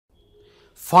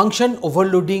Function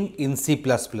overloading in C++.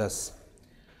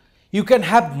 You can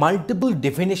have multiple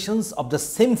definitions of the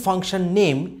same function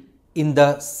name in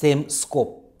the same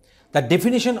scope. The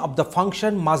definition of the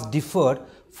function must differ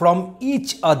from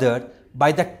each other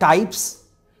by the types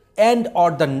and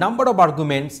or the number of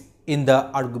arguments in the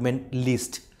argument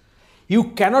list.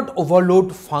 You cannot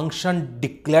overload function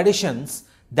declarations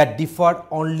that differ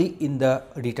only in the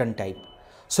return type.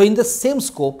 So in the same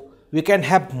scope, we can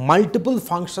have multiple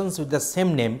functions with the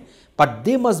same name, but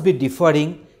they must be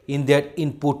differing in their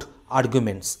input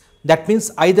arguments. That means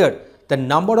either the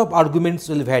number of arguments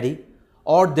will vary,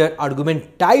 or their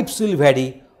argument types will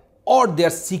vary, or their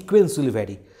sequence will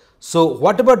vary. So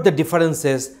whatever the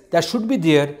differences, that should be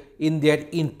there in their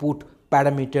input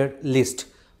parameter list.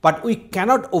 But we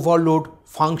cannot overload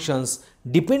functions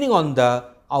depending on the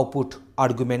output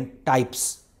argument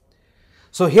types.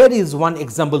 So here is one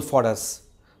example for us.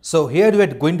 So here we are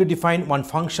going to define one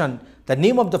function. The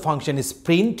name of the function is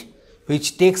print,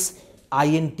 which takes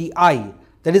INTI.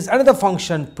 There is another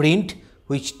function print,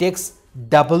 which takes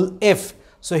double F.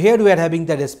 So here we are having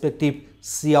the respective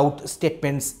cout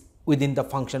statements within the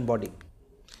function body.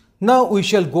 Now we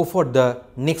shall go for the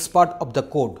next part of the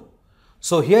code.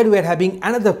 So here we are having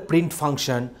another print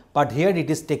function, but here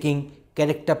it is taking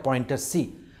character pointer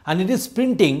C, and it is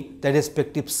printing the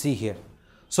respective C here.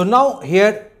 So now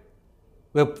here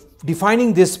we are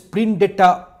defining this print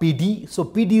data PD. So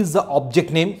PD is the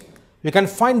object name. You can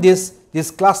find this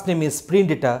class name is print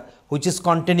data, which is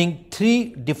containing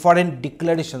three different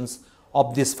declarations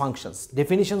of these functions,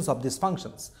 definitions of these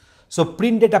functions. So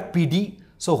print data PD.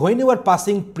 So when you are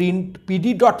passing print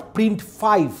PD.print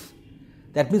 5,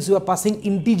 that means you are passing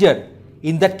integer.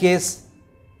 In that case,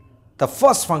 the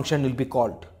first function will be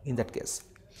called in that case.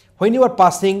 When you are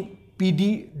passing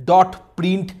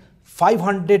PD.print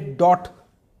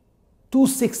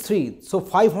 500.263, so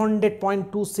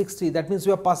 500.263, that means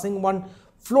you are passing one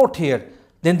float here,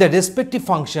 then the respective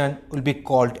function will be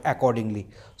called accordingly.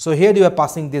 So here you are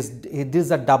passing this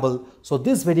is a double, so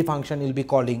this very function will be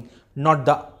calling, not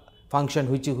the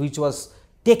function which was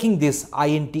taking this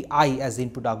INTI as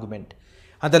input argument.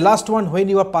 And the last one, when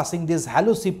you are passing this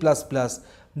hello C++,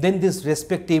 then this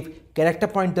respective character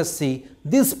pointer C,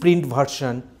 this print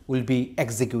version will be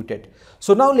executed.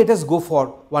 So now let us go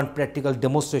for one practical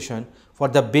demonstration for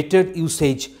the better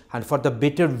usage and for the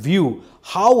better view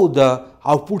how the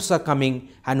outputs are coming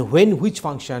and when which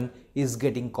function is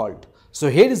getting called. So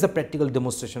here is the practical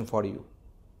demonstration for you.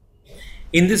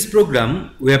 In this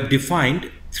program, we have defined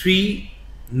three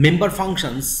member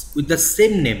functions with the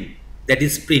same name, that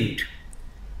is print.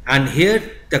 And here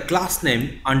the class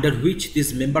name under which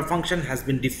this member function has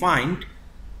been defined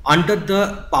under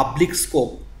the public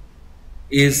scope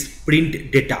is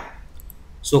print data.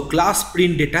 So class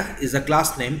print data is a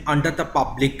class name. Under the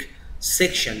public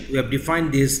section, we have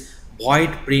defined this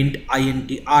void print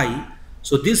INTI.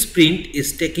 So this print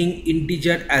is taking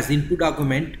integer as input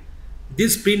argument.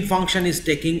 This print function is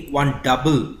taking one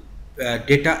double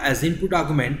data as input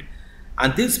argument,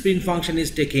 and this print function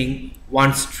is taking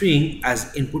one string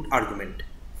as input argument.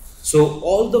 So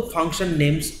all the function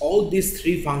names, all these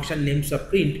three function names are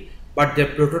print, but their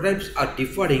prototypes are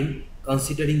differing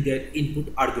considering their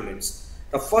input arguments.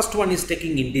 The first one is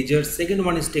taking integer, second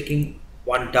one is taking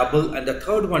one double, and the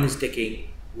third one is taking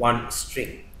one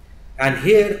string. And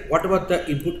here whatever the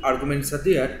input arguments are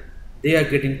there, they are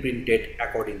getting printed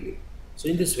accordingly. So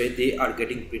in this way they are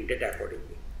getting printed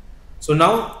accordingly. So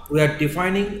now we are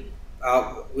defining,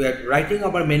 we are writing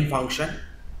our main function.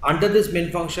 Under this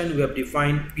main function, we have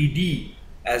defined PD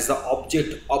as the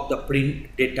object of the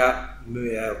print data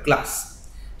class.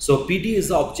 So PD is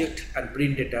the object and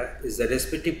print data is the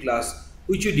respective class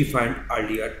which we defined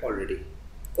earlier already.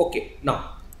 Okay,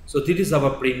 now, so this is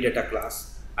our print data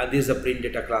class and this is the print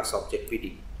data class object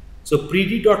PD. So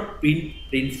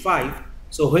PD.print 5.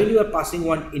 So when you are passing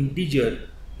one integer,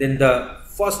 then the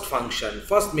first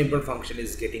member function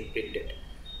is getting printed,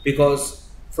 because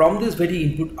from this very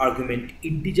input argument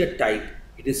integer type,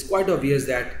 it is quite obvious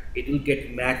that it will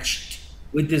get matched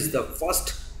with this the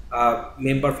first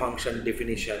member function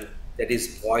definition, that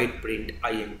is void print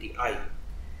INTI.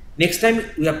 Next time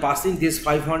we are passing this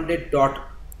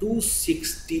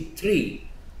 500.263.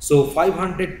 So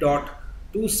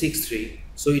 500.263,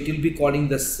 so it will be calling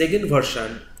the second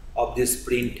version of this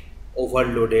print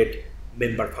overloaded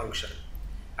member function.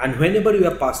 And whenever we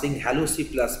are passing hello C++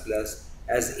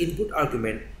 as input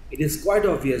argument, it is quite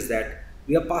obvious that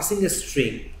we are passing a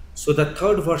string. So the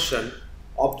third version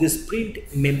of this print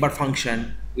member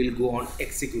function will go on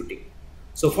executing.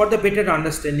 So for the better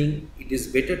understanding, it is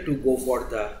better to go for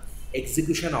the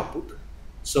execution output.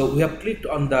 So we have clicked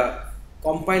on the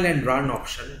compile and run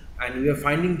option, and we are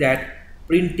finding that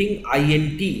printing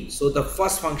int, so the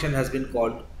first function has been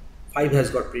called, 5 has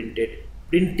got printed.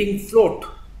 Printing float,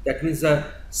 that means the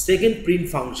second print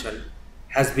function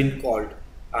has been called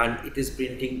and it is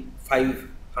printing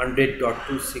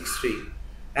 500.263,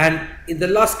 and in the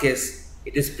last case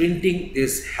it is printing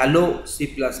this hello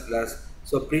C++,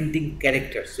 so printing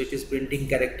character, so it is printing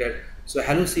character, so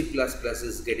hello C++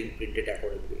 is getting printed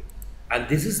accordingly, and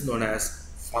this is known as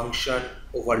function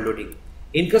overloading.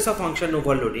 In case of function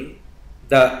overloading,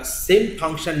 the same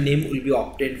function name will be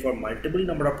obtained for multiple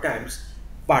number of times,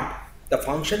 but the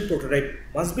function prototype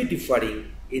must be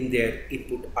differing in their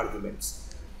input arguments.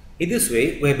 In this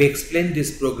way, we have explained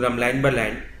this program line by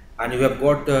line, and you have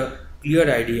got the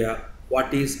clear idea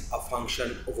what is a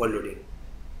function overloading.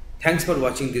 Thanks for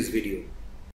watching this video.